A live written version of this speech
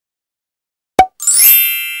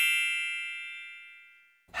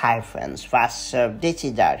Hi friends, what's up? This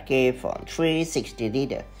is our iPhone 360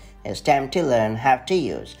 reader. It's time to learn how to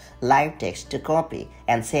use live text to copy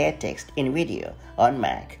and share text in video on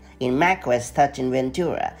Mac. In macOS 13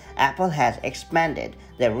 Ventura, Apple has expanded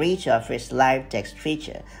the reach of its live text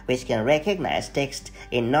feature, which can recognize text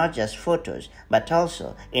in not just photos but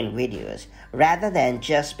also in videos. Rather than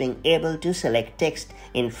just being able to select text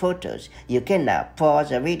in photos, you can now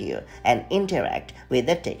pause a video and interact with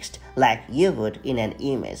the text like you would in an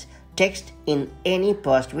image. Text in any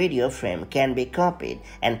paused video frame can be copied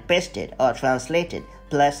and pasted or translated,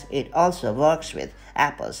 plus it also works with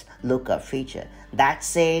Apple's lookup feature. That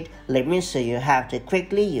said, let me show you how to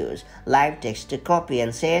quickly use live text to copy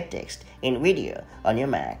and share text in video on your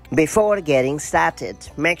Mac. Before getting started,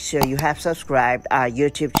 make sure you have subscribed our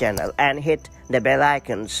YouTube channel and hit the bell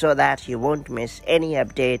icon so that you won't miss any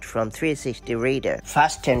update from 360 Reader.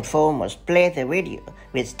 First and foremost, play the video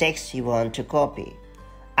with text you want to copy.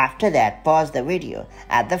 After that, pause the video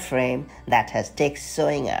at the frame that has text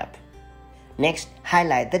showing up. Next,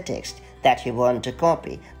 highlight the text that you want to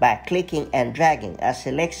copy by clicking and dragging a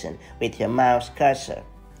selection with your mouse cursor.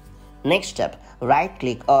 Next up,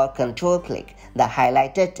 right-click or control-click the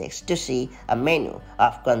highlighted text to see a menu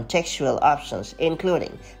of contextual options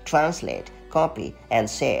including Translate, Copy, and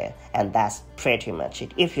Share, and that's pretty much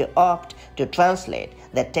it. If you opt to translate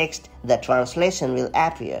the text, the translation will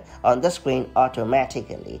appear on the screen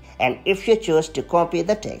automatically, and if you choose to copy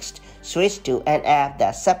the text, switch to an app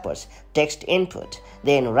that supports text input.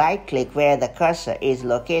 Then right-click where the cursor is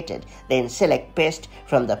located, then select Paste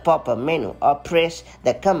from the pop-up menu or press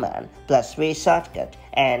the Command plus V shortcut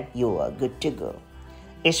and you are good to go.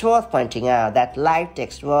 It's worth pointing out that live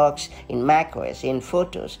text works in macOS in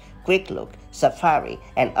Photos, Quick Look, Safari,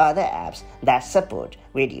 and other apps that support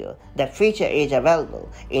video. The feature is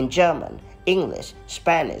available in German, English,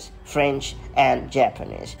 Spanish, French, and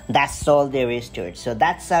Japanese. That's all there is to it. So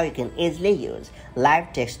that's how you can easily use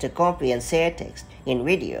live text to copy and share text in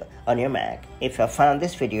video on your Mac. If you found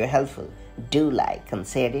this video helpful, do like and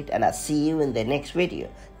share it, and I'll see you in the next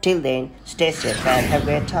video. Till then, stay safe and have a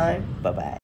great time. Bye-bye.